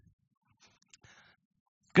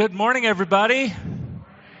Good morning, everybody.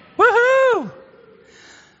 Woohoo!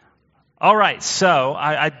 All right, so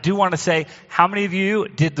I do want to say, how many of you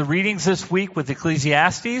did the readings this week with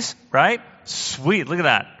Ecclesiastes, right? Sweet, look at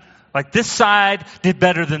that. Like this side did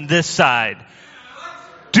better than this side.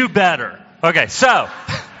 Do better. Okay, so,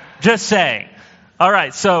 just saying. All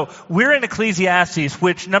right, so we're in Ecclesiastes,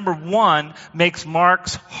 which, number one, makes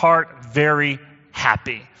Mark's heart very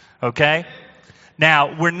happy, okay?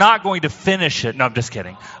 Now, we're not going to finish it. No, I'm just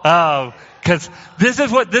kidding. Because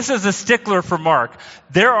this is a stickler for Mark.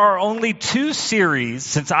 There are only two series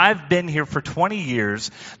since I've been here for 20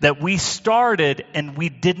 years that we started and we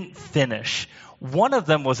didn't finish. One of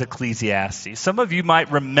them was Ecclesiastes. Some of you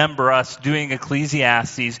might remember us doing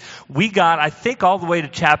Ecclesiastes. We got, I think, all the way to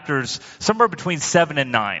chapters somewhere between 7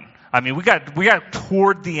 and 9. I mean, we got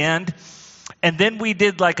toward the end. And then we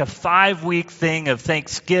did like a 5-week thing of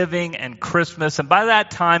Thanksgiving and Christmas. And by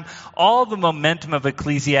that time, all the momentum of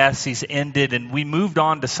Ecclesiastes ended and we moved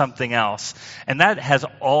on to something else. And that has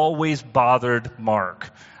always bothered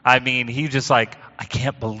Mark. I mean, he just like, I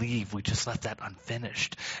can't believe we just left that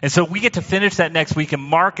unfinished. And so we get to finish that next week, and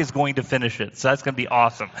Mark is going to finish it. So that's going to be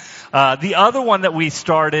awesome. The other one that we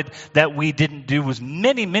started that we didn't do was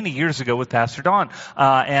many, many years ago with Pastor Don.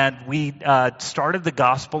 And we started the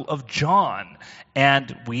Gospel of John,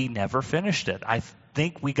 and we never finished it. I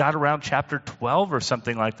think we got around chapter 12 or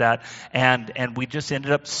something like that, and we just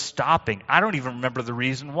ended up stopping. I don't even remember the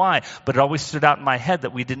reason why, but it always stood out in my head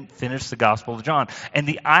that we didn't finish the Gospel of John. And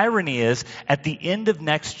the irony is, at the end of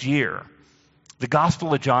next year, the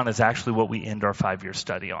Gospel of John is actually what we end our 5-year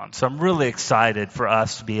study on. So I'm really excited for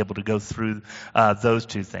us to be able to go through those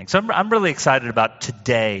two things. So I'm really excited about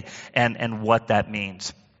today and what that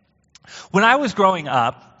means. When I was growing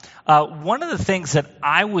up, one of the things that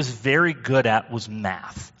I was very good at was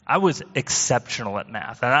math. I was exceptional at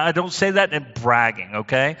math. And I don't say that in bragging,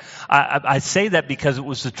 okay? I say that because it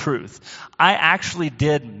was the truth. I actually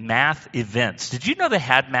did math events. Did you know they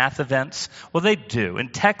had math events? Well, they do. In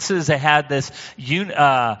Texas, they had this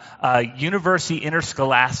University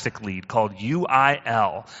Interscholastic League called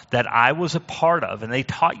UIL that I was a part of. And they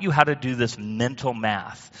taught you how to do this mental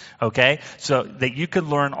math, okay? So that you could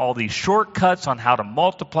learn all these shortcuts on how to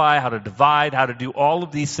multiply, how to divide, how to do all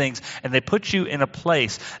of these things. And they put you in a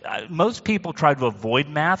place. Most people try to avoid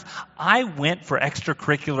math. I went for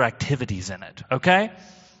extracurricular activities in it, okay?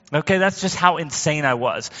 Okay, that's just how insane I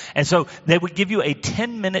was. And so they would give you a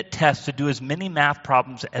 10-minute test to do as many math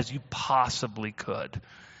problems as you possibly could.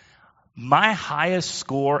 My highest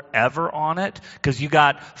score ever on it, because you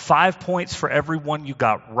got 5 points for every one you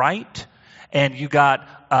got right, and you got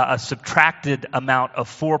a subtracted amount of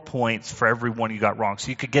 4 points for every one you got wrong. So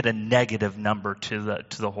you could get a negative number to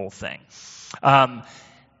the whole thing.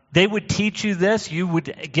 They would teach you this. You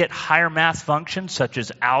would get higher math functions such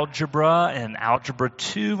as algebra and algebra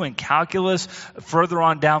 2 and calculus. Further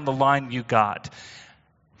on down the line you got.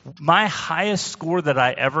 My highest score that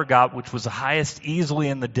I ever got, which was the highest easily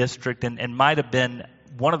in the district and might have been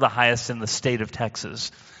one of the highest in the state of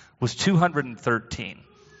Texas, was 213.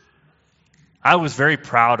 I was very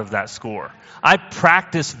proud of that score. I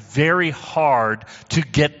practiced very hard to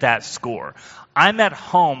get that score. I'm at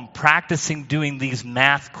home practicing doing these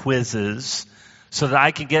math quizzes so that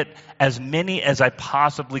I can get as many as I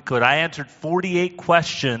possibly could. I answered 48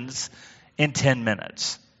 questions in 10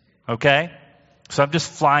 minutes, okay? So I'm just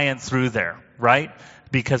flying through there, right?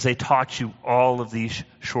 Because they taught you all of these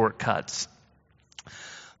shortcuts.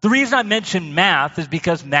 The reason I mention math is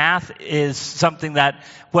because math is something that,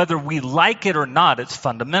 whether we like it or not, it's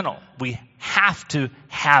fundamental. We have to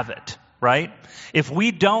have it, right? If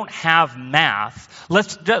we don't have math,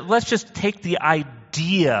 let's just take the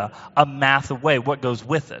idea of math away. What goes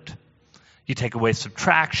with it? You take away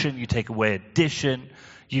subtraction, you take away addition,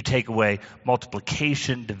 you take away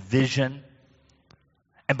multiplication, division.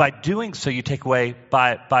 And by doing so, you take away,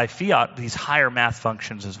 by fiat, these higher math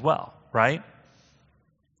functions as well, right?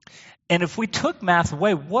 And if we took math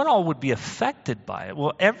away, what all would be affected by it?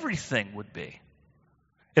 Well, everything would be.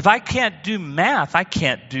 If I can't do math, I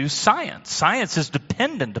can't do science. Science is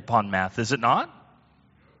dependent upon math, is it not?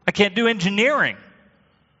 I can't do engineering,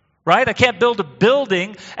 right? I can't build a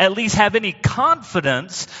building, at least have any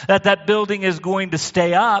confidence that that building is going to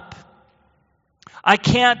stay up. I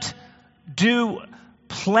can't do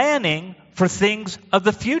planning for things of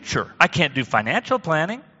the future. I can't do financial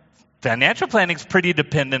planning. Financial planning is pretty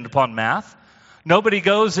dependent upon math. Nobody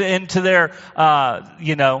goes into their,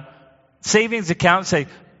 savings account and say,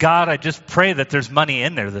 God, I just pray that there's money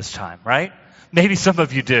in there this time, right? Maybe some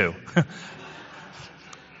of you do.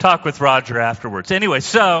 Talk with Roger afterwards. Anyway,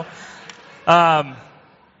 so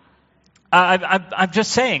I'm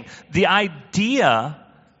just saying, the idea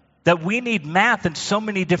that we need math in so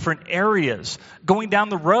many different areas, going down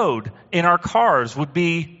the road in our cars would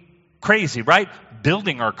be crazy, right?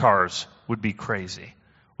 Building our cars would be crazy,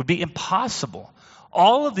 would be impossible.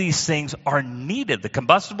 All of these things are needed. The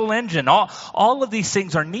combustible engine, all of these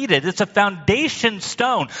things are needed. It's a foundation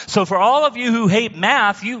stone. So for all of you who hate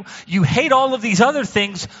math, you hate all of these other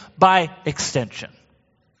things by extension.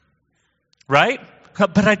 Right?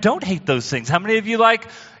 But I don't hate those things. How many of you like,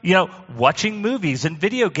 watching movies and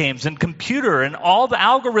video games and computer and all the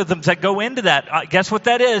algorithms that go into that? Guess what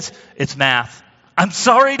that is? It's math. I'm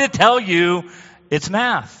sorry to tell you, it's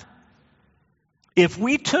math. If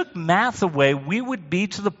we took math away, we would be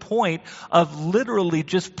to the point of literally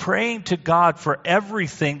just praying to God for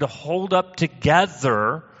everything to hold up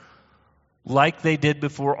together like they did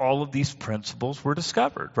before all of these principles were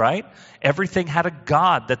discovered, right? Everything had a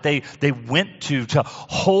God that they went to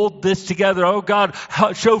hold this together. Oh God,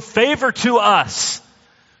 show favor to us,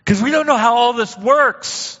 because we don't know how all this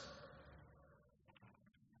works.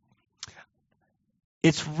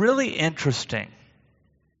 It's really interesting,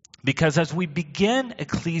 because as we begin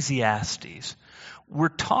Ecclesiastes, we're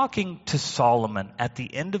talking to Solomon at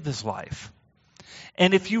the end of his life.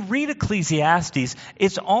 And if you read Ecclesiastes,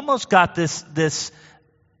 it's almost got this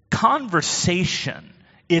conversation,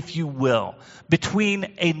 if you will,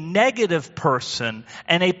 between a negative person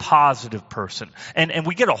and a positive person. And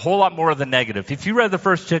we get a whole lot more of the negative. If you read the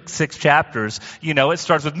first 6 chapters, it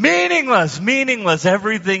starts with meaningless,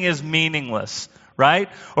 everything is meaningless, right?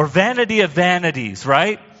 Or vanity of vanities,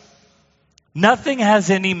 right? Nothing has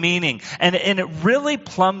any meaning. And it really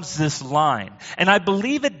plumbs this line. And I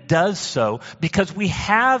believe it does so because we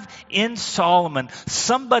have in Solomon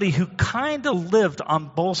somebody who kind of lived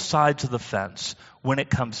on both sides of the fence when it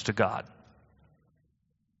comes to God.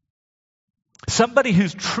 Somebody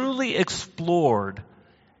who's truly explored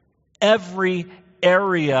every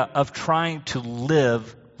area of trying to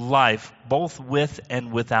live life, both with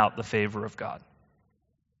and without the favor of God.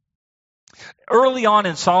 Early on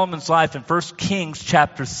in Solomon's life, in 1 Kings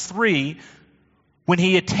chapter 3, when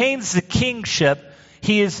he attains the kingship,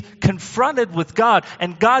 he is confronted with God.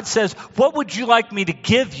 And God says, what would you like me to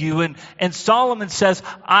give you? And Solomon says,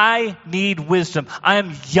 I need wisdom. I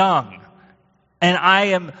am young, and I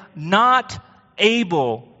am not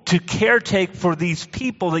able to caretake for these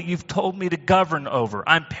people that you've told me to govern over.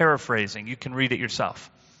 I'm paraphrasing. You can read it yourself.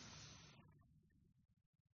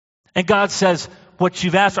 And God says, what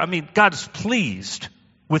you've asked for, God is pleased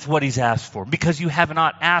with what he's asked for, because you have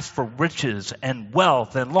not asked for riches and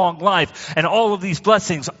wealth and long life and all of these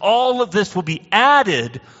blessings. All of this will be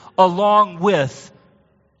added along with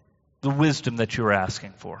the wisdom that you're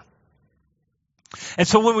asking for. And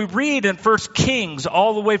so when we read in 1 Kings,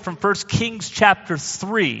 all the way from 1 Kings chapter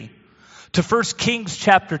 3 to 1 Kings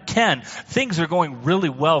chapter 10, things are going really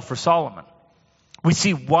well for Solomon. We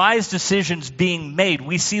see wise decisions being made.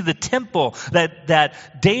 We see the temple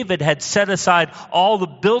that David had set aside all the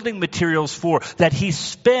building materials for, that he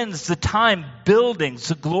spends the time building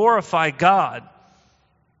to glorify God.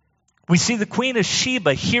 We see the Queen of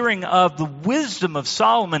Sheba hearing of the wisdom of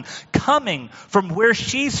Solomon, coming from where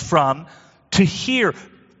she's from to hear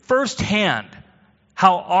firsthand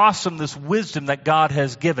how awesome this wisdom that God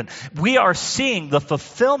has given. We are seeing the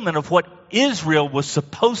fulfillment of what Israel was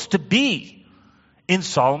supposed to be in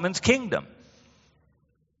Solomon's kingdom.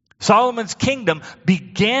 Solomon's kingdom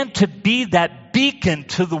began to be that beacon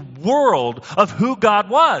to the world of who God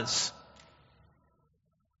was.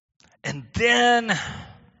 And then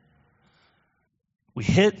we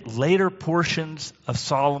hit later portions of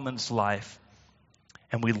Solomon's life,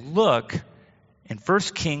 and we look in 1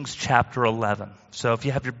 Kings chapter 11. So if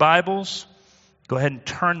you have your Bibles, go ahead and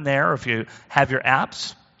turn there. If you have your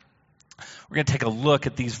apps, we're going to take a look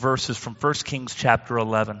at these verses from 1 Kings chapter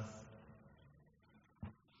 11.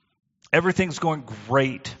 Everything's going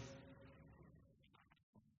great.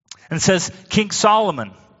 And it says, King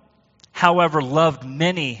Solomon, however, loved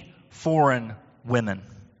many foreign women,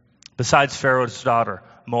 besides Pharaoh's daughter,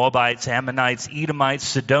 Moabites, Ammonites, Edomites,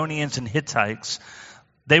 Sidonians, and Hittites.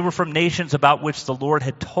 They were from nations about which the Lord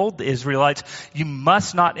had told the Israelites, you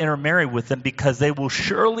must not intermarry with them, because they will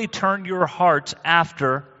surely turn your hearts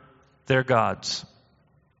after their gods.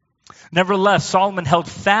 Nevertheless, Solomon held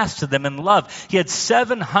fast to them in love. He had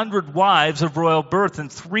 700 wives of royal birth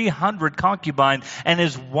and 300 concubines, and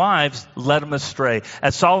his wives led him astray.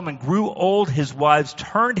 As Solomon grew old, his wives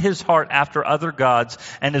turned his heart after other gods,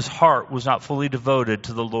 and his heart was not fully devoted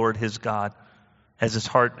to the Lord his God, as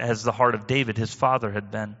the heart of David his father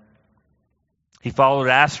had been. He followed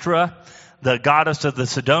Ashtoreth, the goddess of the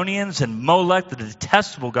Sidonians, and Molech, the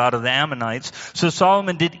detestable god of the Ammonites. So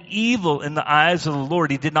Solomon did evil in the eyes of the Lord.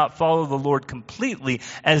 He did not follow the Lord completely,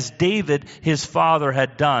 as David his father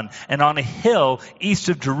had done. And on a hill east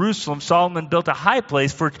of Jerusalem, Solomon built a high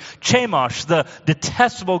place for Chemosh, the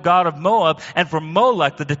detestable god of Moab, and for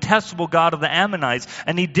Molech, the detestable god of the Ammonites.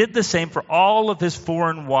 And he did the same for all of his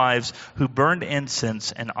foreign wives who burned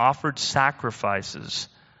incense and offered sacrifices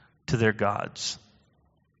to their gods.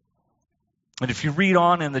 And if you read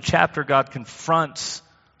on in the chapter, God confronts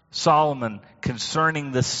Solomon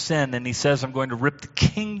concerning the sin, and he says, I'm going to rip the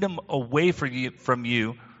kingdom away from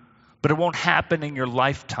you, but it won't happen in your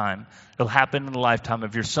lifetime. It'll happen in the lifetime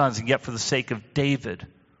of your sons. And yet for the sake of David,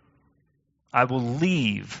 I will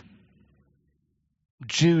leave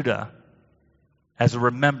Judah as a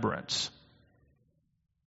remembrance.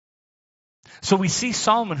 So we see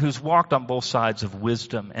Solomon, who's walked on both sides of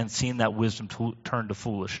wisdom and seen that wisdom turn to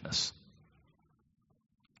foolishness.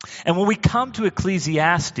 And when we come to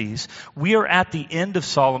Ecclesiastes, we are at the end of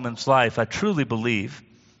Solomon's life, I truly believe.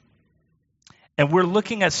 And we're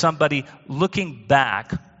looking at somebody looking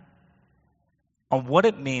back on what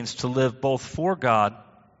it means to live both for God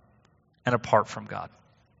and apart from God.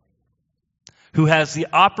 Who has the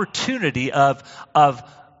opportunity of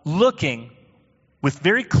looking with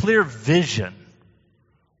very clear vision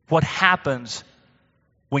what happens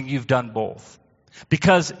when you've done both.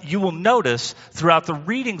 Because you will notice throughout the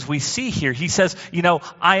readings we see here, he says,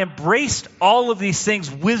 I embraced all of these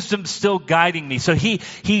things, wisdom still guiding me. So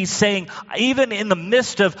he's saying, even in the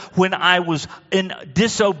midst of when I was in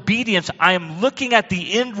disobedience, I am looking at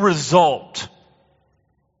the end result.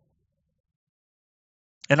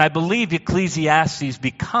 And I believe Ecclesiastes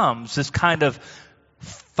becomes this kind of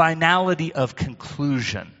finality of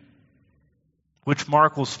conclusion, which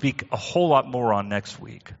Mark will speak a whole lot more on next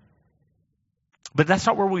week. But that's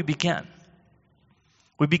not where we begin.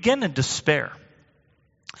 We begin in despair.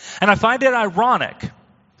 And I find it ironic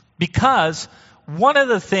because one of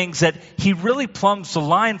the things that he really plumbs the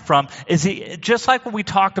line from is just like what we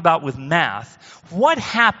talked about with math, what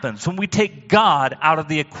happens when we take God out of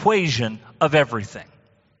the equation of everything?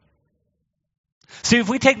 See, if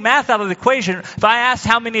we take math out of the equation, if I asked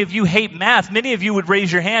how many of you hate math, many of you would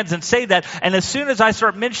raise your hands and say that. And as soon as I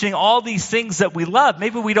start mentioning all these things that we love,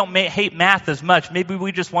 maybe we don't hate math as much. Maybe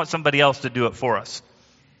we just want somebody else to do it for us.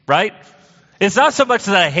 Right? It's not so much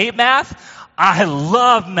that I hate math. I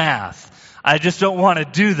love math. I just don't want to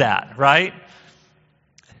do that. Right?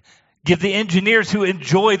 Give the engineers who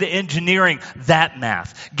enjoy the engineering that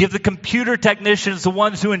math. Give the computer technicians, the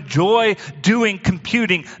ones who enjoy doing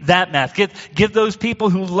computing, that math. Give those people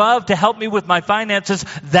who love to help me with my finances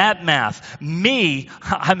that math. Me,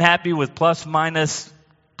 I'm happy with plus, minus,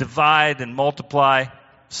 divide, and multiply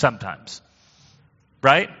sometimes.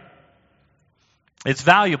 Right? It's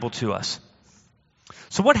valuable to us.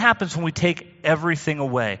 So what happens when we take everything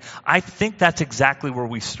away? I think that's exactly where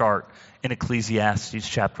we start in Ecclesiastes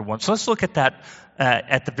chapter 1. So let's look at that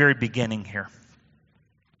at the very beginning here.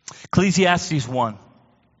 Ecclesiastes 1.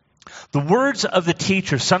 The words of the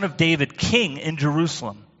teacher, son of David, king in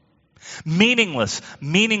Jerusalem. Meaningless,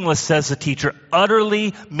 says the teacher,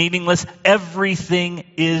 utterly meaningless. Everything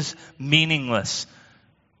is meaningless.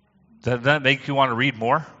 Does that make you want to read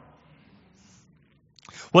more?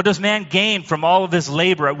 What does man gain from all of his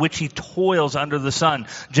labor at which he toils under the sun?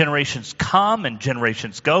 Generations come and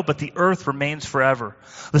generations go, but the earth remains forever.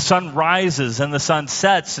 The sun rises and the sun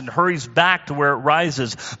sets and hurries back to where it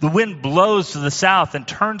rises. The wind blows to the south and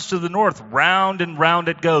turns to the north. Round and round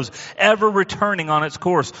it goes, ever returning on its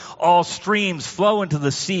course. All streams flow into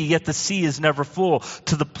the sea, yet the sea is never full.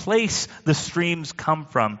 To the place the streams come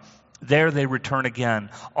from, there they return again.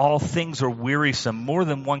 All things are wearisome, more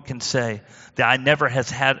than one can say. The eye never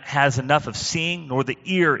has enough of seeing, nor the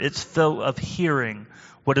ear its fill of hearing.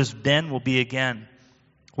 What has been will be again.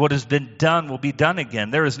 What has been done will be done again.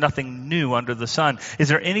 There is nothing new under the sun. Is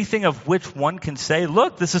there anything of which one can say,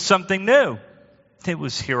 look, this is something new? It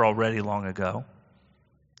was here already long ago.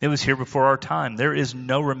 It was here before our time. There is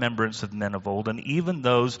no remembrance of men of old, and even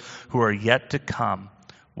those who are yet to come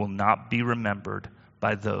will not be remembered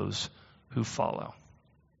by those who follow.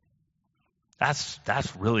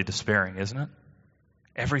 That's really despairing, isn't it?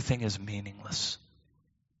 Everything is meaningless.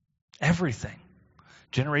 Everything.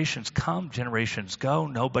 Generations come, generations go,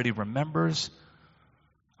 nobody remembers.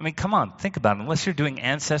 I mean, come on, think about it. Unless you're doing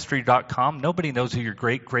Ancestry.com, nobody knows who your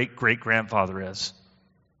great-great-great-grandfather is.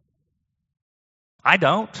 I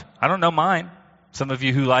don't know mine. Some of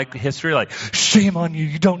you who like history are like, shame on you,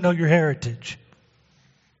 you don't know your heritage.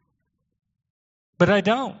 But I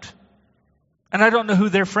don't. And I don't know who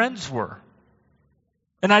their friends were.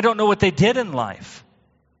 And I don't know what they did in life.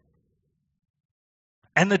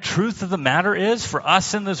 And the truth of the matter is, for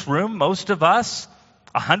us in this room, most of us,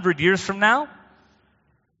 100 years from now,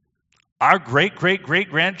 our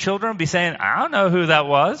great-great-great-grandchildren will be saying, I don't know who that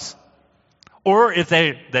was. Or if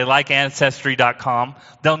they like Ancestry.com,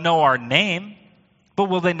 they'll know our name, but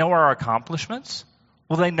will they know our accomplishments?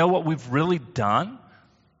 Will they know what we've really done?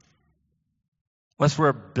 Unless we're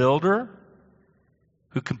a builder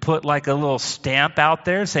who can put like a little stamp out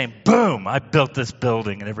there saying, boom, I built this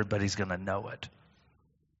building, and everybody's going to know it.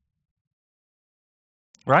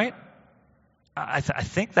 Right? I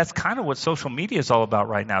think that's kind of what social media is all about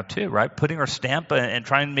right now too, right? Putting our stamp and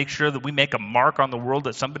trying to make sure that we make a mark on the world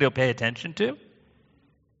that somebody will pay attention to.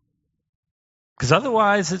 Because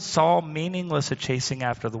otherwise it's all meaningless at chasing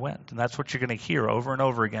after the wind. And that's what you're going to hear over and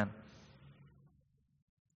over again.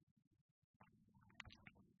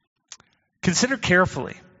 Consider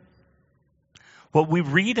carefully what we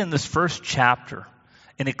read in this first chapter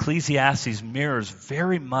in Ecclesiastes mirrors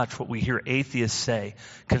very much what we hear atheists say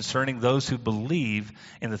concerning those who believe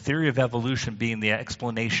in the theory of evolution being the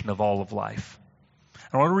explanation of all of life.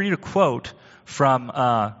 I want to read a quote from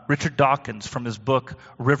Richard Dawkins from his book,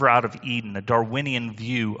 River Out of Eden, a Darwinian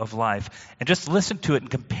view of life. And just listen to it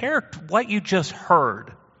and compare what you just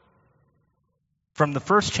heard from the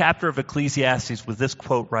first chapter of Ecclesiastes with this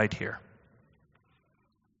quote right here.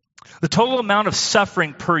 The total amount of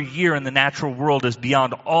suffering per year in the natural world is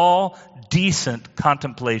beyond all decent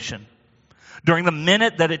contemplation. During the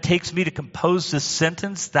minute that it takes me to compose this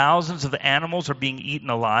sentence, thousands of animals are being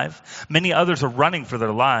eaten alive. Many others are running for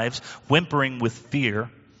their lives, whimpering with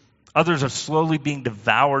fear. Others are slowly being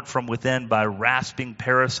devoured from within by rasping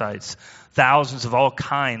parasites. Thousands of all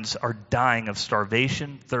kinds are dying of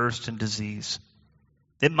starvation, thirst, and disease.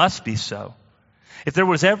 It must be so. If there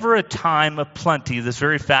was ever a time of plenty, this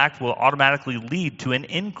very fact will automatically lead to an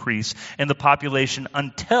increase in the population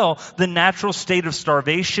until the natural state of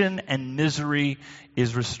starvation and misery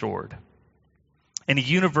is restored. In a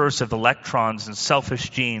universe of electrons and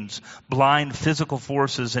selfish genes, blind physical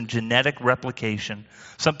forces and genetic replication,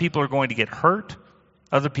 some people are going to get hurt,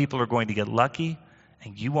 other people are going to get lucky,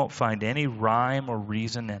 and you won't find any rhyme or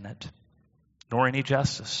reason in it, nor any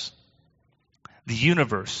justice. The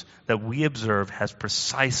universe that we observe has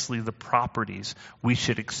precisely the properties we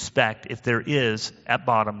should expect if there is, at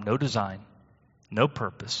bottom, no design, no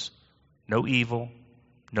purpose, no evil,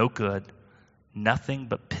 no good, nothing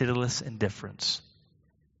but pitiless indifference.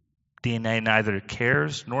 DNA neither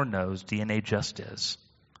cares nor knows. DNA just is.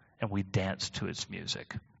 And we dance to its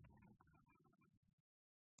music.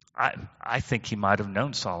 I think he might have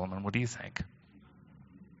known Solomon. What do you think?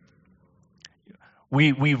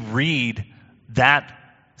 We read that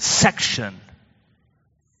section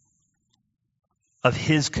of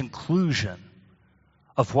his conclusion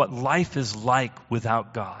of what life is like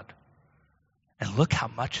without God. And look how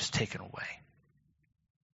much is taken away.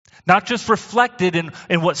 Not just reflected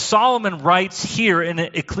in what Solomon writes here in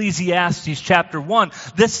Ecclesiastes chapter 1.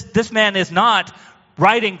 This man is not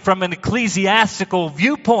writing from an ecclesiastical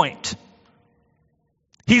viewpoint.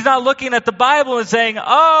 He's not looking at the Bible and saying,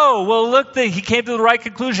 oh, well, look, he came to the right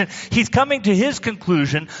conclusion. He's coming to his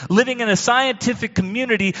conclusion, living in a scientific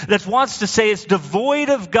community that wants to say it's devoid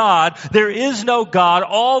of God. There is no God.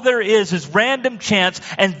 All there is random chance.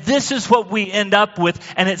 And this is what we end up with.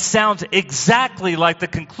 And it sounds exactly like the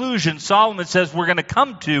conclusion Solomon says we're going to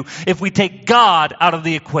come to if we take God out of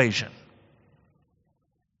the equation.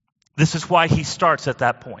 This is why he starts at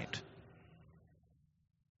that point.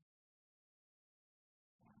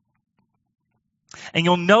 And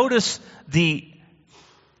you'll notice the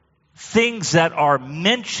things that are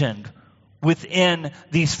mentioned within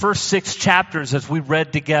these first 6 chapters as we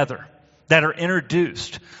read together that are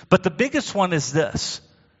introduced. But the biggest one is this.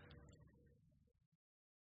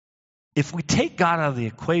 If we take God out of the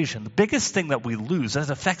equation, the biggest thing that we lose, as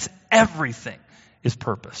affects everything, is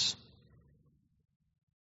purpose.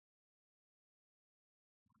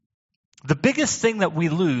 The biggest thing that we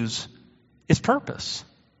lose is purpose.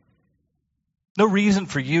 No reason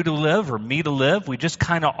for you to live or me to live. We just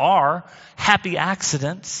kind of are happy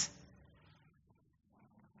accidents.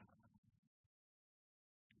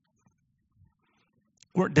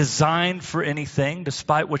 We weren't designed for anything,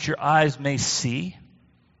 despite what your eyes may see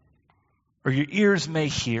or your ears may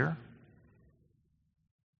hear.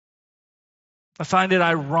 I find it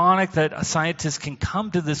ironic that scientists can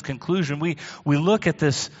come to this conclusion. We look at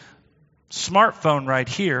this smartphone right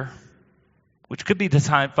here, which could be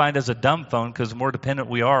defined as a dumb phone because the more dependent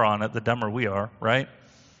we are on it, the dumber we are, right?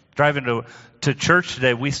 Driving to church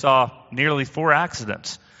today, we saw nearly 4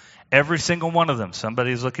 accidents. Every single one of them,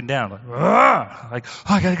 somebody's looking down, like,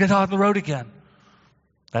 oh, I got to get on the road again.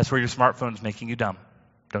 That's where your smartphone's making you dumb.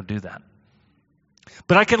 Don't do that.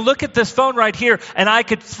 But I can look at this phone right here, and I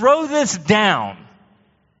could throw this down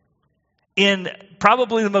in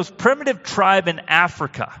probably the most primitive tribe in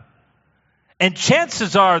Africa. And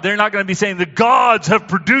chances are they're not going to be saying, the gods have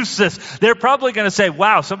produced this. They're probably going to say,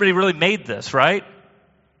 wow, somebody really made this, right?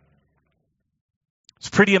 It's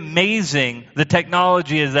pretty amazing the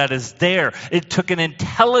technology that is there. It took an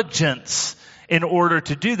intelligence in order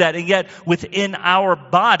to do that. And yet within our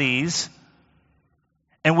bodies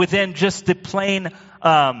and within just the plain,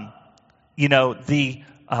 what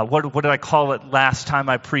did I call it last time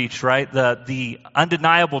I preached, right? The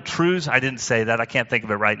undeniable truths. I didn't say that. I can't think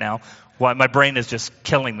of it right now. Why, my brain is just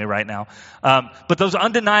killing me right now. But those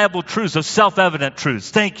undeniable truths, those self-evident truths.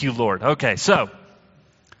 Thank you, Lord. Okay, so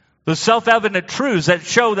those self-evident truths that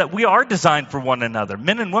show that we are designed for one another.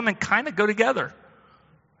 Men and women kind of go together.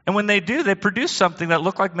 And when they do, they produce something that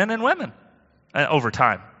look like men and women over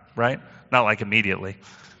time, right? Not like immediately.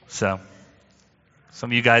 So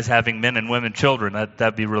some of you guys having men and women children,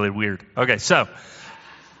 that'd be really weird. Okay, so,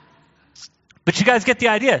 but you guys get the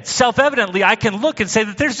idea. Self-evidently, I can look and say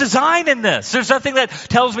that there's design in this. There's nothing that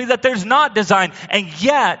tells me that there's not design. And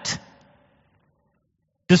yet,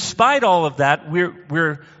 despite all of that,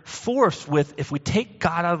 we're forced with, if we take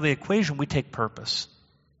God out of the equation, we take purpose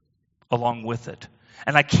along with it.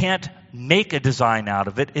 And I can't make a design out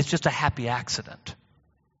of it. It's just a happy accident.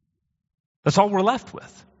 That's all we're left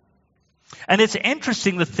with. And it's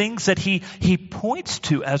interesting the things that he points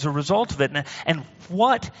to as a result of it and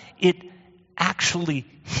what it actually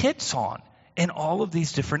hits on in all of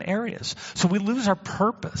these different areas. So we lose our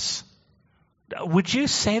purpose. Would you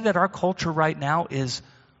say that our culture right now is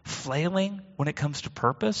flailing when it comes to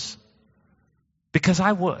purpose? Because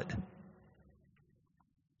I would.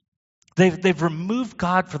 They've removed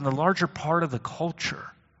God from the larger part of the culture.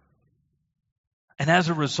 And as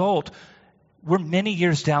a result, we're many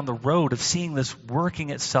years down the road of seeing this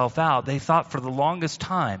working itself out. They thought for the longest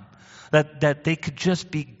time that they could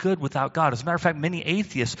just be good without God. As a matter of fact, many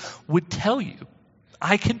atheists would tell you,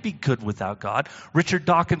 I can be good without God. Richard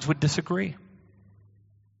Dawkins would disagree.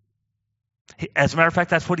 As a matter of fact,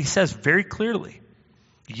 that's what he says very clearly.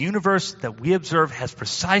 The universe that we observe has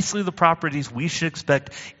precisely the properties we should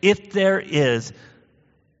expect if there is,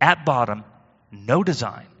 at bottom, no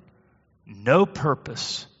design, no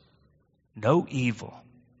purpose, no evil,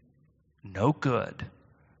 no good,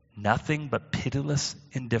 nothing but pitiless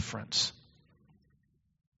indifference.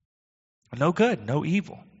 No good, no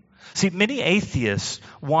evil. See, many atheists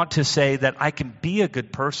want to say that I can be a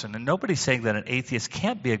good person, and nobody's saying that an atheist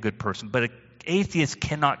can't be a good person, but an atheist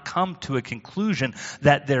cannot come to a conclusion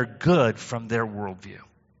that they're good from their worldview.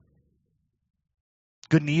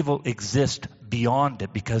 Good and evil exist beyond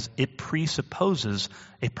it because it presupposes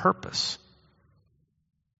a purpose.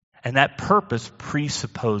 And that purpose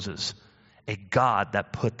presupposes a God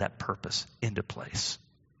that put that purpose into place.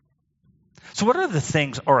 So what other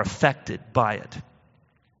things are affected by it?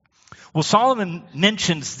 Well, Solomon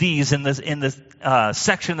mentions these in the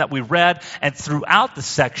section that we read and throughout the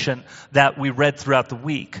section that we read throughout the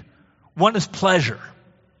week. One is pleasure.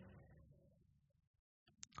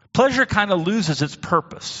 Pleasure kind of loses its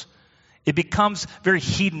purpose. It becomes very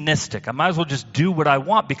hedonistic. I might as well just do what I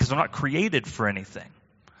want because I'm not created for anything.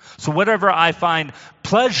 So whatever I find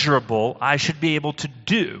pleasurable, I should be able to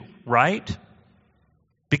do, right?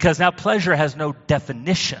 Because now pleasure has no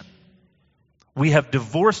definition. We have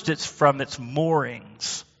divorced it from its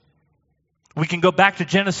moorings. We can go back to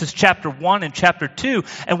Genesis chapter 1 and chapter 2,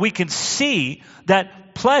 and we can see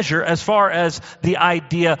that pleasure, as far as the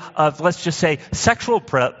idea of, let's just say, sexual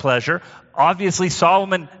pleasure, obviously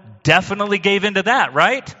Solomon definitely gave into that,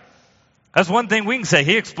 right? That's one thing we can say.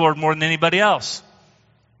 He explored more than anybody else.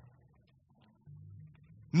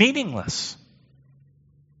 Meaningless.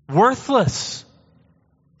 Worthless.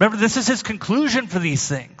 Remember, this is his conclusion for these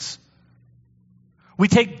things. We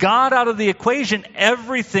take God out of the equation,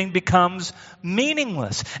 everything becomes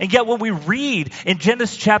meaningless. And yet when we read in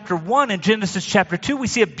Genesis chapter 1 and Genesis chapter 2, we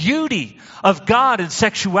see a beauty of God and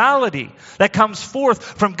sexuality that comes forth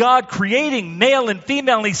from God creating male and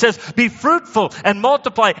female. And he says, be fruitful and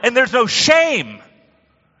multiply. And there's no shame.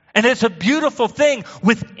 And it's a beautiful thing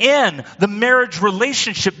within the marriage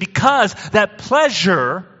relationship because that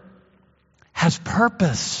pleasure has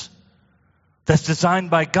purpose that's designed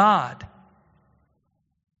by God.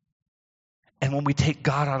 And when we take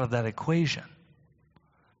God out of that equation,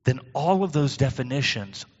 then all of those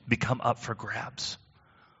definitions become up for grabs.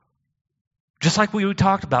 Just like we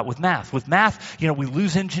talked about with math. With math, we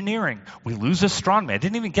lose engineering. We lose astronomy. I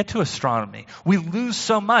didn't even get to astronomy. We lose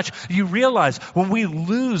so much. You realize when we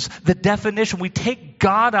lose the definition, we take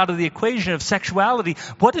God out of the equation of sexuality.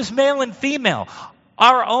 What is male and female?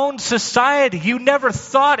 Our own society. You never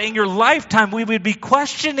thought in your lifetime we would be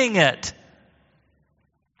questioning it.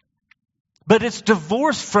 But it's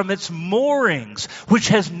divorced from its moorings, which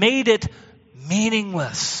has made it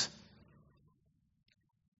meaningless.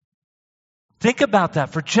 Think about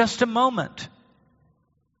that for just a moment.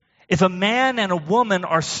 If a man and a woman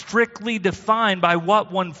are strictly defined by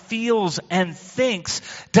what one feels and thinks,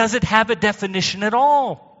 does it have a definition at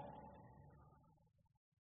all?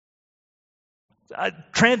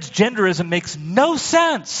 Transgenderism makes no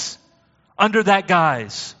sense under that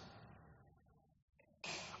guise.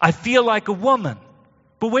 I feel like a woman.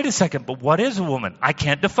 But wait a second, but what is a woman? I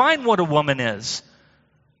can't define what a woman is.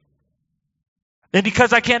 And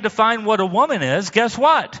because I can't define what a woman is, guess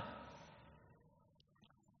what?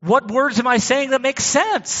 What words am I saying that make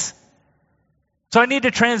sense? So I need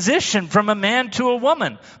to transition from a man to a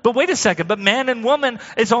woman. But wait a second, but man and woman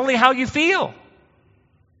is only how you feel.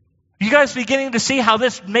 You guys beginning to see how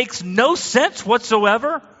this makes no sense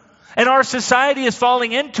whatsoever? And our society is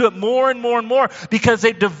falling into it more and more and more because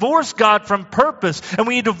they divorce God from purpose. And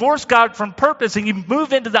when you divorce God from purpose and you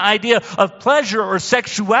move into the idea of pleasure or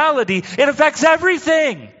sexuality, it affects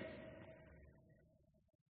everything.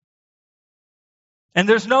 And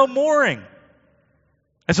there's no mooring.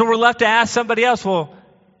 And so we're left to ask somebody else, well,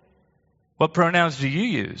 what pronouns do you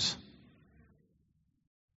use?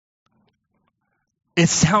 It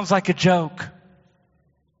sounds like a joke.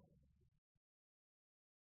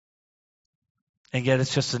 And yet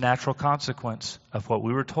it's just a natural consequence of what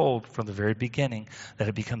we were told from the very beginning, that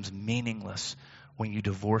it becomes meaningless when you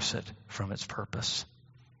divorce it from its purpose.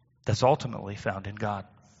 That's ultimately found in God.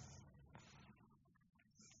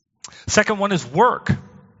 Second one is work.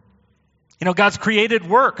 God's created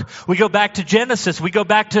work. We go back to Genesis. We go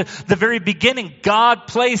back to the very beginning. God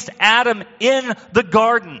placed Adam in the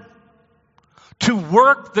garden to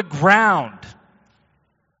work the ground.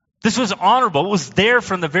 This was honorable. It was there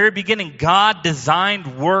from the very beginning. God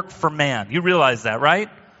designed work for man. You realize that, right?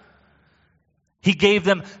 He gave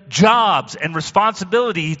them jobs and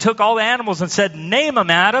responsibility. He took all the animals and said, name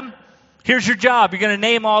them, Adam. Here's your job. You're going to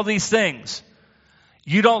name all these things.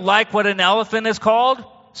 You don't like what an elephant is called?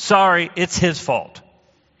 Sorry, it's his fault.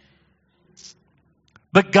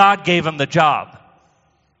 But God gave him the job.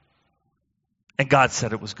 And God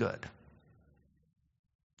said it was good.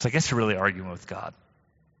 So I guess you're really arguing with God.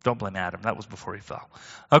 Don't blame Adam. That was before he fell.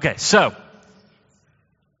 Okay, so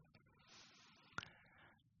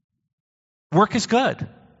work is good.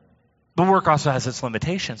 But work also has its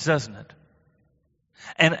limitations, doesn't it?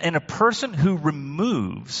 And a person who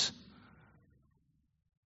removes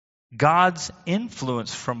God's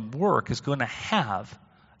influence from work is going to have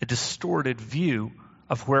a distorted view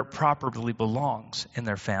of where it properly belongs in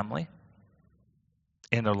their family,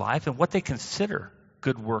 in their life, and what they consider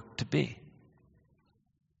good work to be.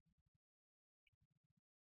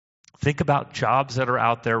 Think about jobs that are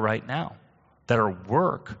out there right now that are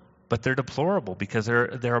work, but they're deplorable because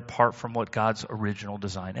they're apart from what God's original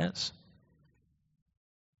design is.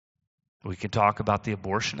 We can talk about the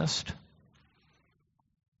abortionist.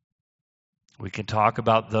 We can talk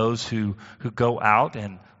about those who go out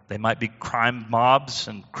and they might be crime mobs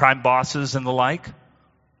and crime bosses and the like.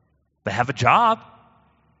 They have a job,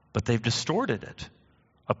 but they've distorted it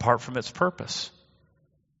apart from its purpose.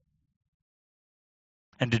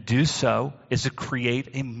 And to do so is to create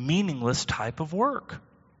a meaningless type of work.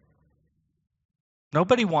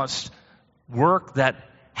 Nobody wants work that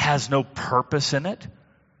has no purpose in it.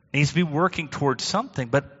 It needs to be working towards something,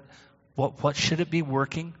 but what should it be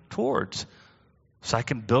working towards? So I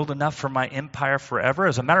can build enough for my empire forever?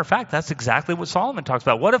 As a matter of fact, that's exactly what Solomon talks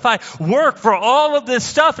about. What if I work for all of this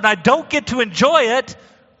stuff and I don't get to enjoy it,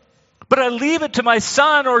 but I leave it to my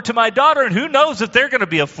son or to my daughter, and who knows if they're going to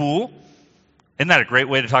be a fool? Isn't that a great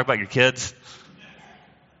way to talk about your kids?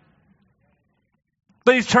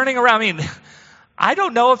 But he's turning around. I mean, I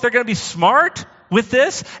don't know if they're going to be smart with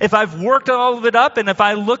this. If I've worked all of it up, and if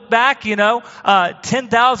I look back,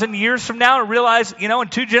 10,000 years from now and realize, in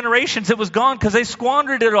 2 generations it was gone because they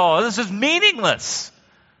squandered it all. This is meaningless.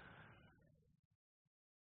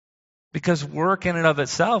 Because work in and of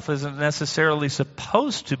itself isn't necessarily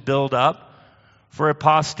supposed to build up for a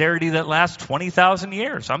posterity that lasts 20,000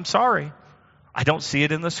 years. I'm sorry. I don't see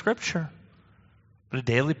it in the Scripture. But a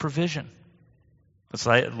daily provision. It's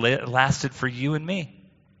like it lasted for you and me.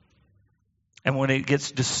 And when it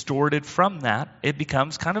gets distorted from that, it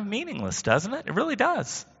becomes kind of meaningless, doesn't it? It really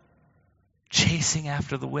does. chasing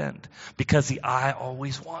after the wind, because the eye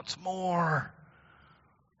always wants more.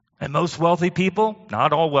 And most wealthy people,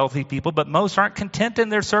 not all wealthy people, but most aren't content in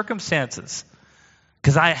their circumstances.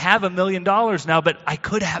 Because I have $1 million now, but I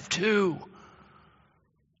could have two.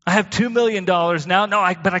 I have $2 million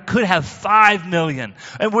now. But I could have 5 million.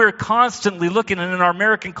 And we're constantly looking, and in our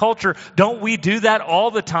American culture, don't we do that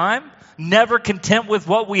all the time? Never content with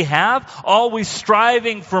what we have, always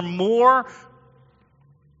striving for more.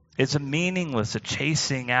 It's a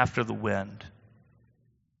chasing after the wind.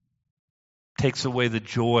 Takes away the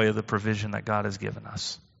joy of the provision that God has given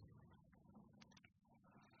us.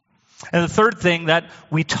 And the third thing that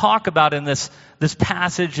we talk about in this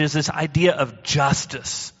passage is this idea of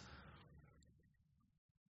justice.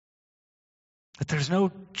 That there's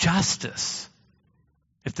no justice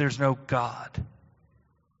if there's no God.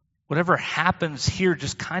 Whatever happens here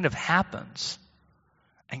just kind of happens.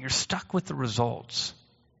 And you're stuck with the results.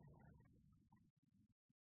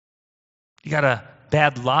 You got a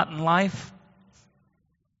bad lot in life?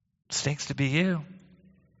 Stinks to be you.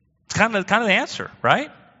 It's kind of the answer, right?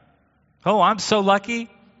 Oh, I'm so lucky.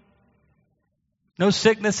 No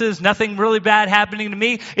sicknesses, nothing really bad happening to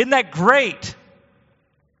me. Isn't that great?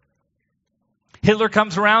 Hitler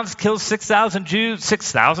comes around, kills 6 million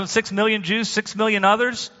Jews, 6 million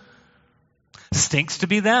others. Stinks to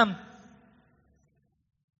be them.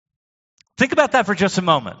 Think about that for just a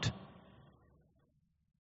moment.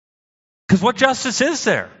 Because what justice is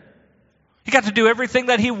there? He got to do everything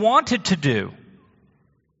that he wanted to do.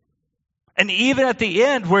 And even at the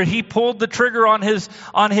end where he pulled the trigger on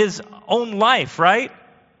his own life, right?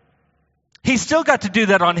 He still got to do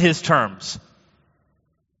that on his terms.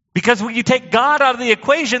 Because when you take God out of the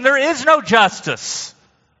equation, there is no justice.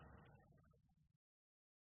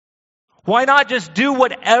 Why not just do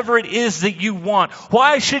whatever it is that you want?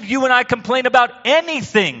 Why should you and I complain about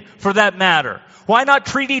anything for that matter? Why not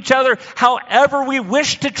treat each other however we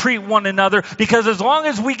wish to treat one another? Because as long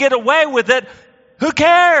as we get away with it, who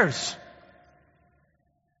cares?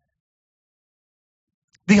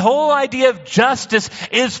 The whole idea of justice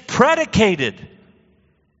is predicated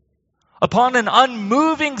upon an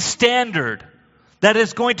unmoving standard that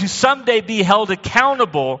is going to someday be held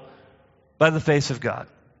accountable by the face of God.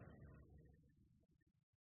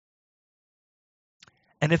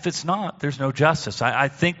 And if it's not, there's no justice. I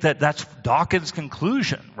think that's Dawkins'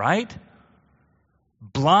 conclusion, right?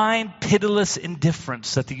 Blind, pitiless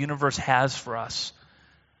indifference that the universe has for us.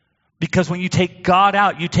 Because when you take God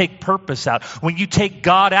out, you take purpose out. When you take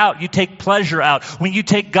God out, you take pleasure out. When you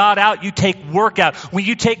take God out, you take work out. When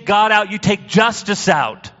you take God out, you take justice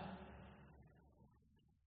out.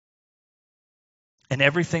 And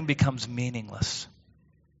everything becomes meaningless.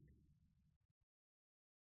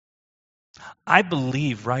 I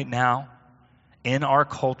believe right now in our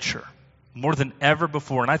culture, more than ever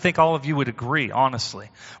before, and I think all of you would agree, honestly,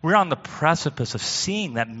 we're on the precipice of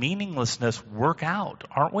seeing that meaninglessness work out,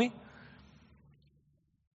 aren't we?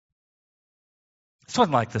 This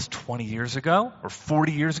wasn't like this 20 years ago or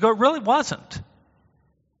 40 years ago. It really wasn't.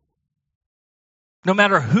 No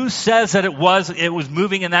matter who says that it was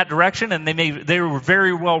moving in that direction, and they were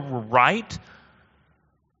very well right.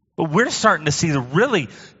 But we're starting to see the really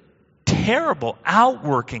terrible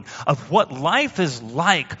outworking of what life is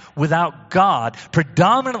like without God,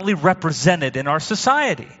 predominantly represented in our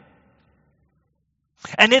society.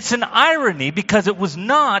 And it's an irony because it was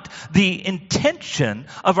not the intention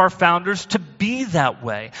of our founders to be that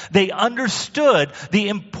way. They understood the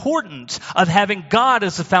importance of having God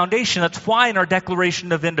as the foundation. That's why in our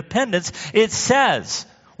Declaration of Independence it says,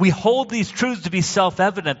 we hold these truths to be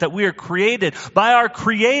self-evident, that we are created by our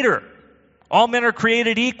Creator. All men are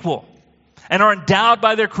created equal and are endowed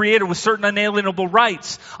by their Creator with certain unalienable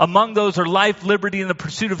rights. Among those are life, liberty, and the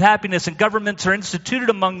pursuit of happiness, and governments are instituted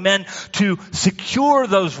among men to secure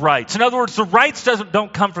those rights. In other words, the rights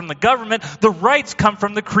don't come from the government, the rights come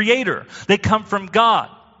from the Creator. They come from God.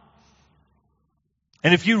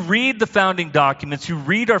 And if you read the founding documents, you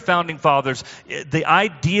read our founding fathers, the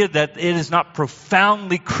idea that it is not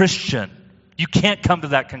profoundly Christian, you can't come to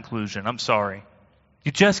that conclusion. I'm sorry.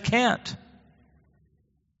 You just can't.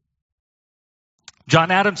 John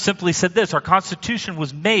Adams simply said this: our Constitution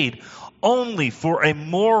was made only for a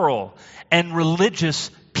moral and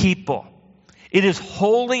religious people. It is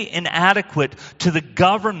wholly inadequate to the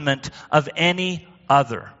government of any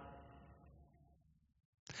other.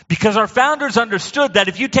 Because our founders understood that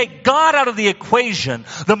if you take God out of the equation,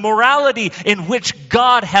 the morality in which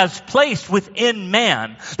God has placed within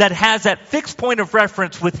man, that has that fixed point of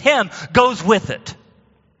reference with Him, goes with it.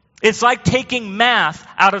 It's like taking math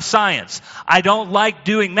out of science. I don't like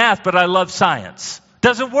doing math, but I love science.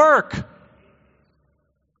 Doesn't work.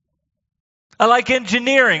 I like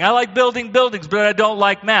engineering. I like building buildings, but I don't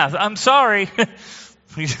like math. I'm sorry.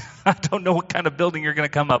 I don't know what kind of building you're going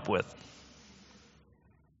to come up with.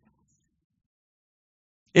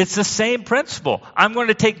 It's the same principle. I'm going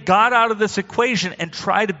to take God out of this equation and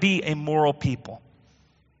try to be a moral people.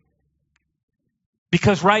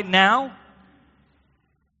 Because right now,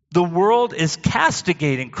 the world is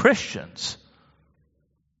castigating Christians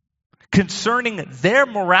concerning their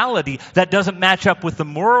morality that doesn't match up with the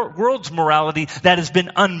world's morality that has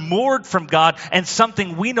been unmoored from God and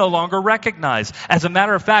something we no longer recognize. As a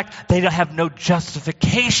matter of fact, they have no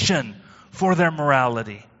justification for their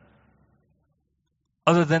morality,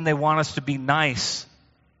 other than they want us to be nice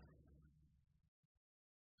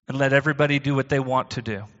and let everybody do what they want to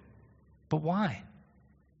do. But why?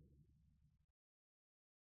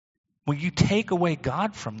 When you take away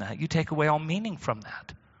God from that, you take away all meaning from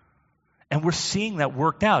that. And we're seeing that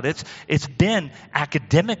worked out. It's been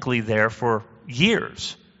academically there for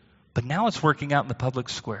years, but now it's working out in the public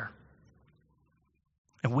square.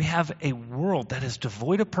 And we have a world that is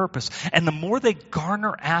devoid of purpose. And the more they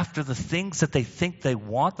garner after the things that they think they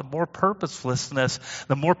want, the more purposelessness,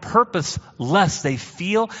 the more purposeless they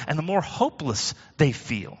feel, and the more hopeless they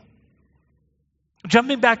feel.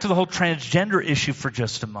 Jumping back to the whole transgender issue for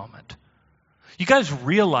just a moment. You guys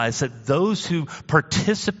realize that those who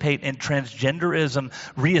participate in transgenderism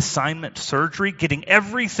reassignment surgery, getting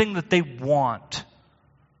everything that they want,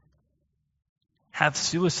 have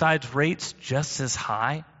suicide rates just as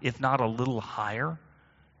high, if not a little higher,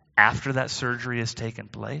 after that surgery has taken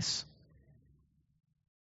place?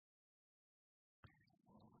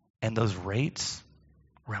 And those rates,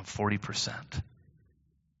 around 40%.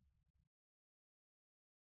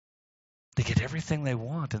 They get everything they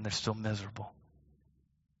want and they're still miserable.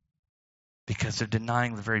 Because they're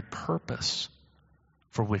denying the very purpose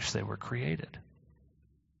for which they were created.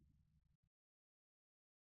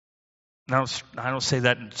 And I don't say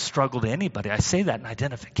that in struggle to anybody. I say that in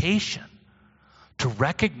identification. To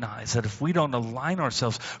recognize that if we don't align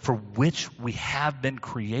ourselves for which we have been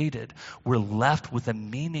created, we're left with a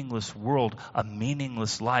meaningless world, a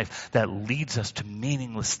meaningless life that leads us to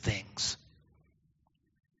meaningless things.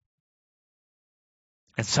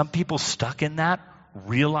 And some people stuck in that,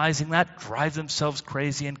 realizing that, drive themselves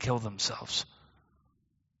crazy and kill themselves.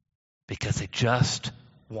 Because they just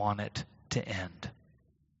want it to end.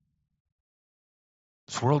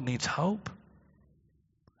 This world needs hope.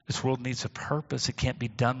 This world needs a purpose. It can't be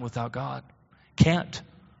done without God. Can't.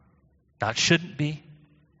 Not shouldn't be.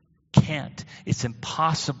 Can't. It's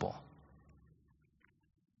impossible.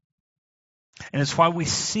 And it's why we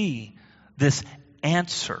see this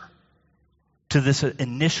answer to this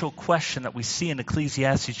initial question that we see in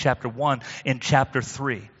Ecclesiastes chapter 1 and chapter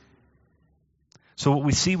 3. So what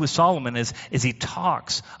we see with Solomon is he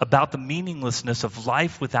talks about the meaninglessness of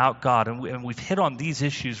life without God. And we've hit on these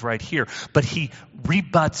issues right here. But he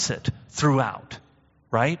rebuts it throughout.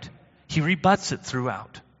 Right? He rebuts it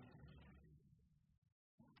throughout.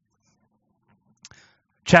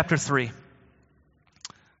 Chapter 3.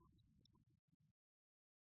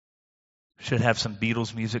 Should have some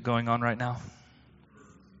Beatles music going on right now.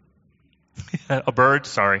 A bird?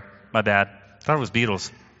 Sorry. My bad. Thought it was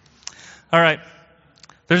Beatles. All right.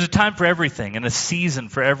 There's a time for everything and a season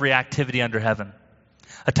for every activity under heaven.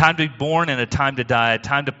 A time to be born and a time to die. A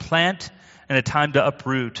time to plant and a time to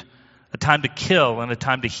uproot. A time to kill and a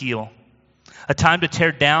time to heal. A time to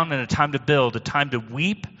tear down and a time to build. A time to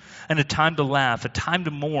weep and a time to laugh. A time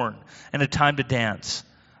to mourn and a time to dance.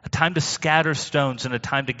 A time to scatter stones and a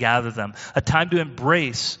time to gather them. A time to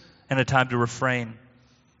embrace and a time to refrain.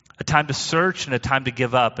 A time to search and a time to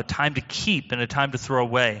give up. A time to keep and a time to throw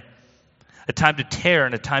away. A time to tear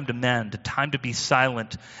and a time to mend. A time to be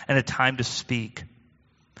silent and a time to speak.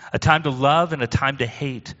 A time to love and a time to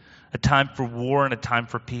hate. A time for war and a time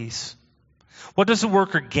for peace. What does the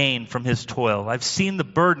worker gain from his toil? I've seen the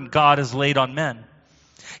burden God has laid on men.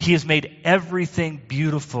 He has made everything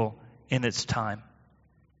beautiful in its time.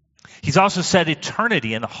 He's also set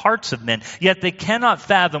eternity in the hearts of men, yet they cannot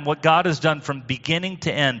fathom what God has done from beginning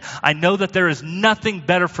to end. I know that there is nothing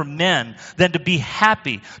better for men than to be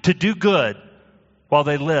happy, to do good while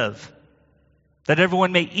they live. That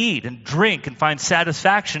everyone may eat and drink and find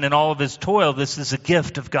satisfaction in all of his toil. This is a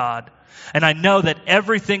gift of God. And I know that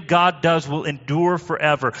everything God does will endure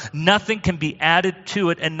forever. Nothing can be added to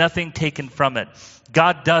it and nothing taken from it.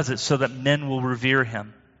 God does it so that men will revere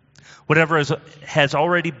him. Whatever has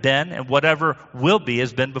already been and whatever will be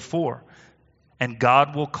has been before. And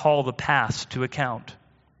God will call the past to account.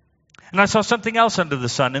 And I saw something else under the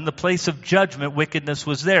sun. In the place of judgment, wickedness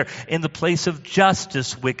was there. In the place of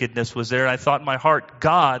justice, wickedness was there. And I thought in my heart,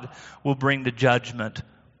 God will bring to judgment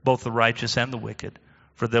both the righteous and the wicked.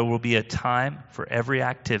 For there will be a time for every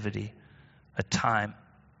activity, a time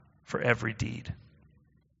for every deed.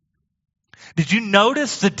 Did you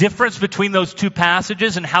notice the difference between those two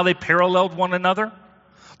passages and how they paralleled one another?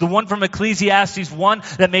 The one from Ecclesiastes 1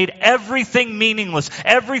 that made everything meaningless.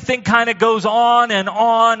 Everything kind of goes on and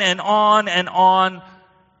on and on and on.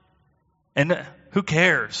 And who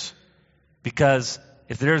cares? Because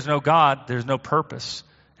if there's no God, there's no purpose.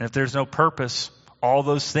 And if there's no purpose, all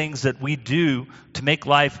those things that we do to make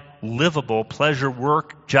life livable, pleasure,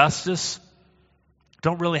 work, justice,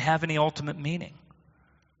 don't really have any ultimate meaning.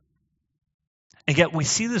 And yet we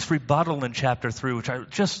see this rebuttal in chapter 3, which I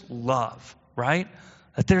just love, right?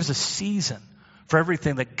 That there's a season for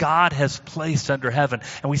everything that God has placed under heaven.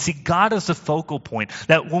 And we see God as the focal point.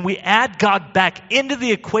 That when we add God back into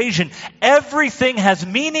the equation, everything has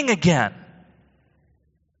meaning again.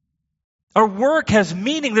 Our work has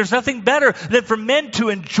meaning. There's nothing better than for men to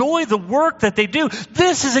enjoy the work that they do.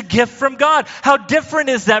 This is a gift from God. How different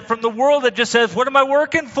is that from the world that just says, what am I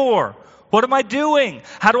working for? What am I doing?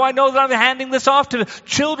 How do I know that I'm handing this off to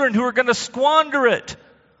children who are going to squander it?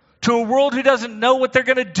 To a world who doesn't know what they're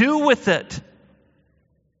going to do with it.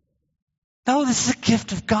 No, this is a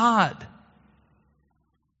gift of God.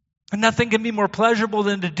 And nothing can be more pleasurable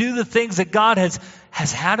than to do the things that God has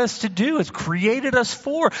had us to do, has created us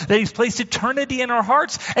for, that He's placed eternity in our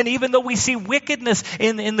hearts. And even though we see wickedness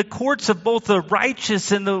in the courts of both the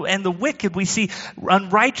righteous and the wicked, we see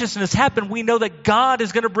unrighteousness happen, we know that God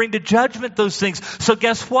is going to bring to judgment those things. So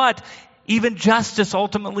guess what? Even justice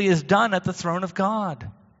ultimately is done at the throne of God.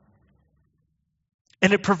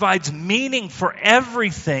 And it provides meaning for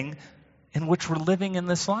everything in which we're living in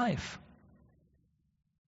this life.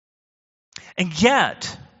 And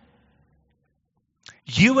yet,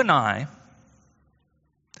 you and I,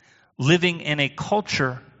 living in a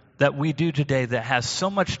culture that we do today that has so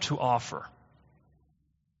much to offer,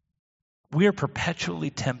 we are perpetually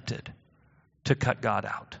tempted to cut God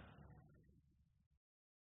out.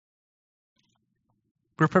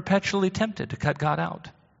 We're perpetually tempted to cut God out.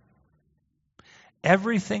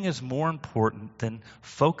 Everything is more important than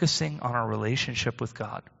focusing on our relationship with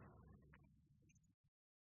God.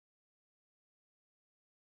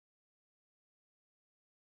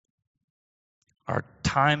 Our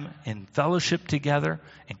time in fellowship together,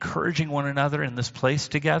 encouraging one another in this place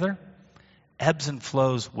together, ebbs and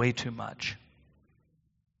flows way too much.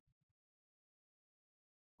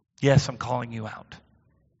 Yes, I'm calling you out.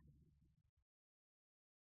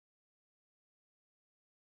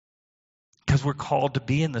 Because we're called to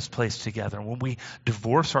be in this place together. When we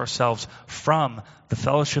divorce ourselves from the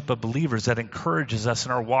fellowship of believers that encourages us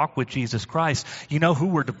in our walk with Jesus Christ, you know who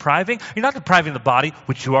we're depriving? You're not depriving the body,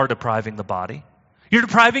 which you are depriving the body. You're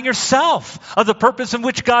depriving yourself of the purpose in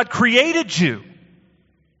which God created you.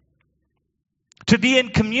 To be in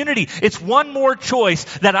community. It's one more choice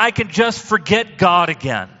that I can just forget God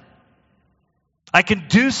again. I can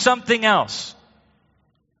do something else.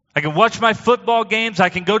 I can watch my football games. I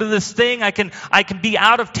can go to this thing. I can be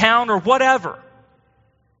out of town or whatever.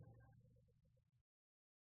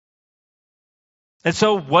 And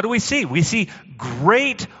so what do we see? We see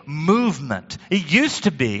great movement. It used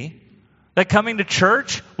to be that coming to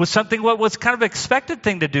church was something what was kind of an expected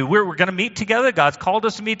thing to do. We're going to meet together. God's called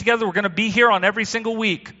us to meet together. We're going to be here on every single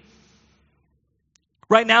week.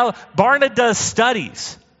 Right now, Barna does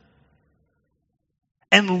studies.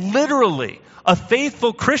 And literally, a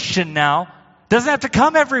faithful Christian now doesn't have to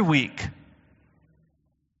come every week.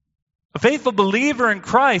 A faithful believer in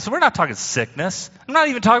Christ, we're not talking sickness. I'm not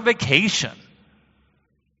even talking vacation.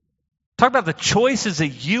 Talk about the choices that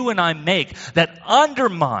you and I make that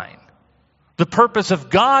undermine the purpose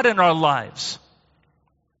of God in our lives.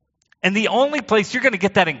 And the only place you're going to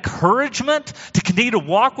get that encouragement to continue to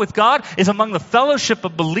walk with God is among the fellowship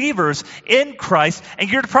of believers in Christ,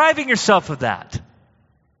 and you're depriving yourself of that.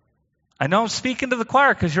 I know I'm speaking to the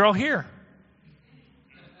choir because you're all here.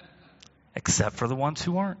 Except for the ones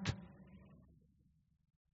who aren't.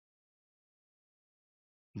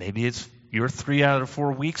 Maybe it's your 3 out of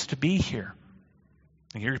 4 weeks to be here.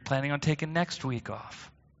 And you're planning on taking next week off.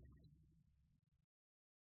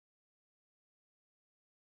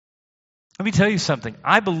 Let me tell you something.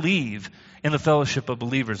 I believe in the fellowship of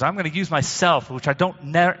believers. I'm going to use myself, which I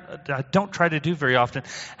don't try to do very often,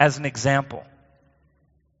 as an example.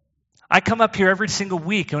 I come up here every single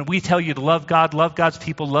week and we tell you to love God, love God's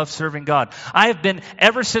people, love serving God. I have been,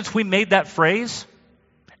 ever since we made that phrase,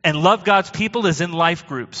 and love God's people is in life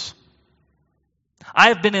groups. I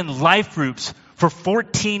have been in life groups for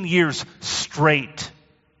 14 years straight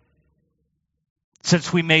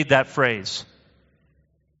since we made that phrase.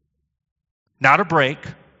 Not a break,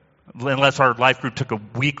 unless our life group took a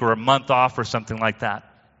week or a month off or something like that.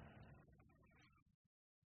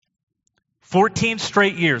 14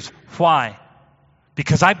 straight years. Why?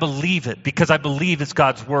 Because I believe it. Because I believe it's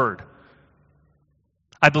God's Word.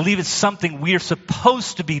 I believe it's something we are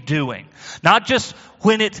supposed to be doing. Not just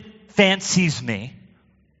when it fancies me,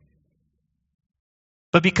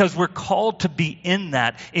 but because we're called to be in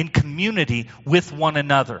that, in community with one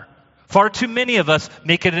another. Far too many of us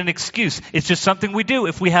make it an excuse. It's just something we do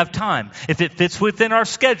if we have time. If it fits within our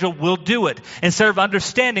schedule, we'll do it. Instead of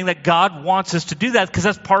understanding that God wants us to do that because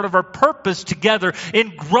that's part of our purpose together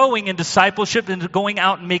in growing in discipleship and going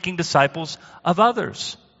out and making disciples of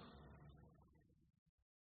others.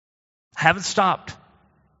 Haven't stopped.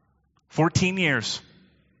 14 years.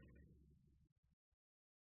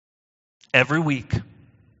 Every week.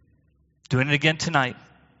 Doing it again tonight.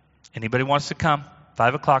 Anybody wants to come?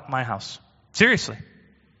 5 o'clock, my house. Seriously.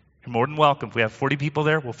 You're more than welcome. If we have 40 people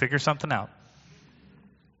there, we'll figure something out.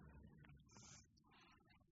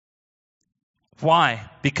 Why?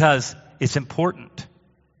 Because it's important.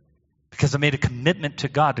 Because I made a commitment to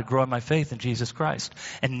God to grow in my faith in Jesus Christ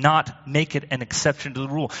and not make it an exception to the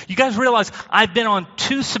rule. You guys realize I've been on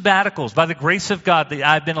 2 sabbaticals by the grace of God that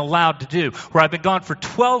I've been allowed to do, where I've been gone for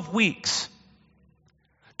 12 weeks.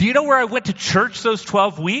 Do you know where I went to church those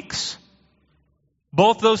 12 weeks?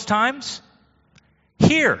 Both those times?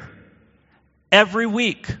 Here. Every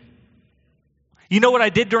week. You know what I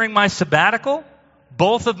did during my sabbatical?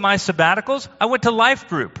 Both of my sabbaticals? I went to life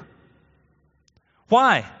group.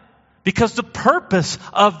 Why? Because the purpose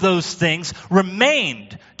of those things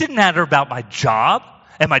remained. Didn't matter about my job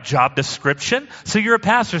and my job description. So you're a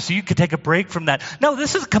pastor, so you could take a break from that. No,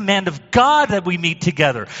 this is a command of God that we meet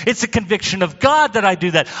together. It's a conviction of God that I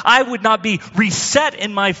do that. I would not be reset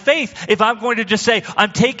in my faith if I'm going to just say,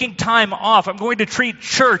 I'm taking time off. I'm going to treat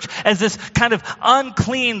church as this kind of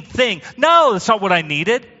unclean thing. No, that's not what I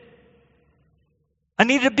needed. I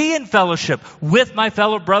needed to be in fellowship with my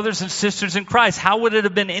fellow brothers and sisters in Christ. How would it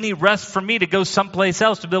have been any rest for me to go someplace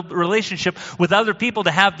else to build a relationship with other people,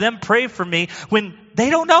 to have them pray for me when they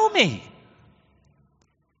don't know me?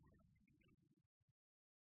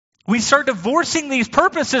 We start divorcing these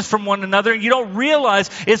purposes from one another, and you don't realize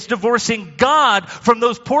it's divorcing God from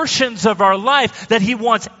those portions of our life that He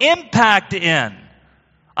wants impact in.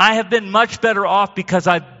 I have been much better off because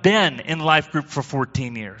I've been in life group for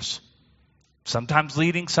 14 years. Sometimes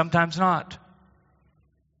leading, sometimes not.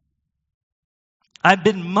 I've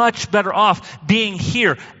been much better off being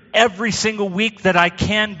here every single week that I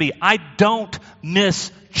can be. I don't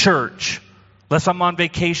miss church unless I'm on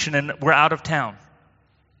vacation and we're out of town.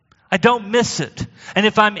 I don't miss it. And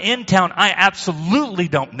if I'm in town, I absolutely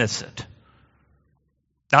don't miss it.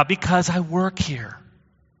 Not because I work here,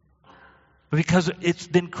 but because it's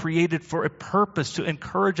been created for a purpose to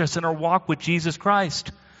encourage us in our walk with Jesus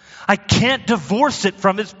Christ. I can't divorce it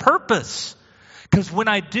from its purpose. Because when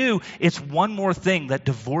I do, it's one more thing that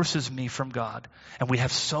divorces me from God. And we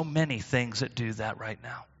have so many things that do that right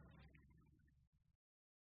now.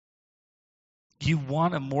 You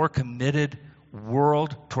want a more committed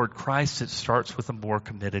world toward Christ, it starts with a more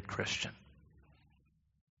committed Christian.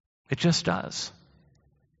 It just does.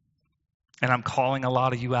 And I'm calling a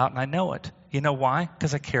lot of you out, and I know it. You know why?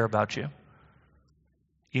 Because I care about you.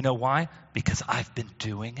 You know why? Because I've been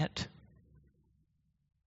doing it.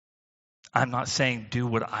 I'm not saying do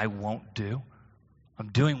what I won't do. I'm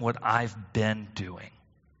doing what I've been doing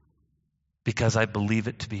because I believe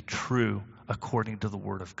it to be true according to the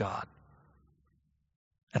Word of God.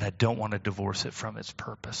 And I don't want to divorce it from its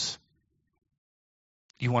purpose.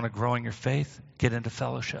 You want to grow in your faith? Get into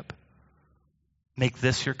fellowship. Make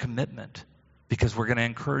this your commitment because we're going to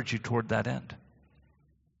encourage you toward that end.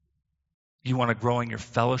 You want to grow in your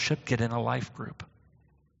fellowship? Get in a life group.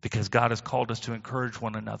 Because God has called us to encourage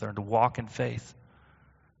one another and to walk in faith.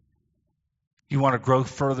 You want to grow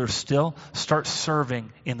further still? Start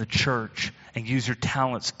serving in the church and use your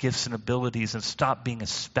talents, gifts, and abilities and stop being a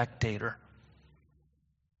spectator.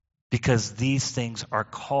 Because these things are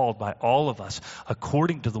called by all of us,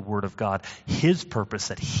 according to the Word of God, His purpose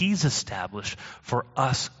that He's established for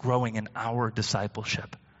us growing in our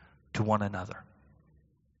discipleship to one another.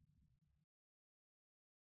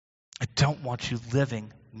 I don't want you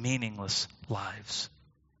living meaningless lives.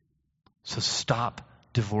 So stop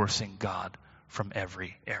divorcing God from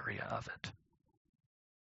every area of it.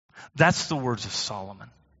 That's the words of Solomon.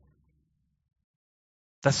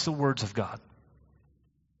 That's the words of God.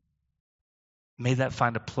 May that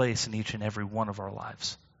find a place in each and every one of our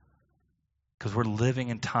lives. Because we're living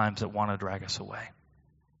in times that want to drag us away.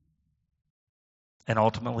 And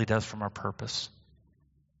ultimately does from our purpose.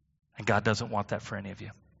 And God doesn't want that for any of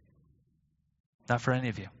you. Not for any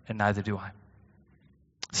of you, and neither do I.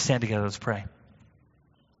 Stand together, let's pray.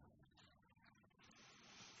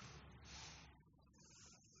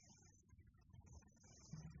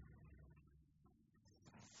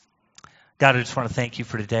 God, I just want to thank you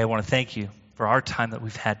for today. I want to thank you for our time that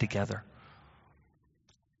we've had together.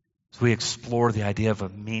 As we explore the idea of a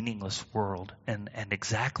meaningless world and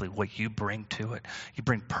exactly what you bring to it. You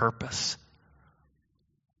bring purpose.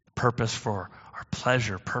 Purpose for our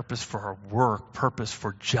pleasure, purpose for our work, purpose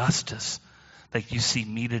for justice that you see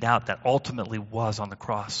meted out that ultimately was on the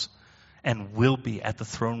cross and will be at the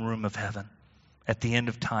throne room of heaven at the end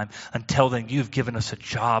of time. Until then, you've given us a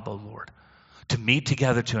job, O Lord, to meet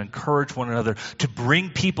together, to encourage one another, to bring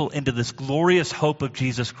people into this glorious hope of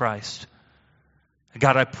Jesus Christ.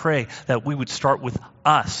 God, I pray that we would start with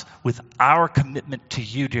us, with our commitment to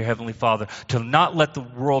you, dear Heavenly Father, to not let the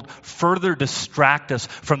world further distract us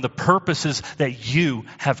from the purposes that you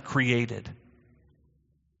have created.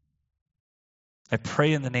 I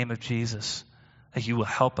pray in the name of Jesus that you will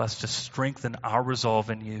help us to strengthen our resolve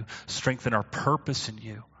in you, strengthen our purpose in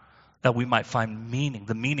you, that we might find meaning,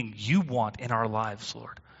 the meaning you want in our lives,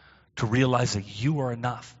 Lord, to realize that you are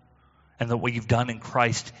enough. And that what you've done in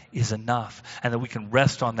Christ is enough. And that we can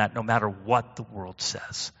rest on that no matter what the world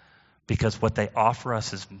says. Because what they offer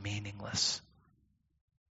us is meaningless.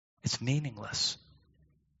 It's meaningless.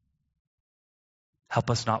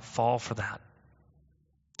 Help us not fall for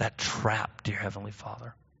that trap, dear Heavenly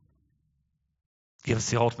Father. Give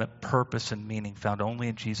us the ultimate purpose and meaning found only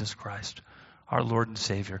in Jesus Christ, our Lord and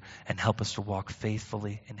Savior. And help us to walk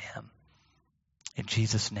faithfully in Him. In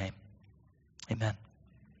Jesus' name, amen.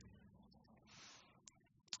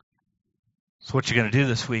 So what you're going to do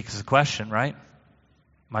this week is the question, right?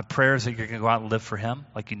 My prayer is that you're going to go out and live for Him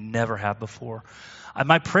like you never have before. And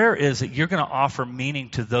my prayer is that you're going to offer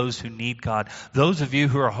meaning to those who need God. Those of you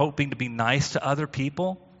who are hoping to be nice to other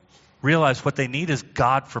people, realize what they need is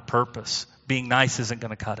God for purpose. Being nice isn't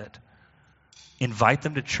going to cut it. Invite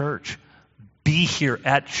them to church. Be here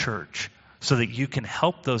at church so that you can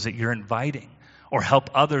help those that you're inviting or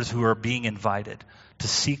help others who are being invited to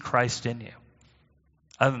see Christ in you.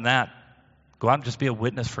 Other than that, go out and just be a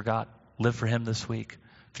witness for God. Live for Him this week.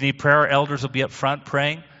 If you need prayer, our elders will be up front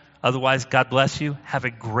praying. Otherwise, God bless you. Have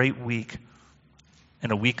a great week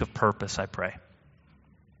and a week of purpose, I pray.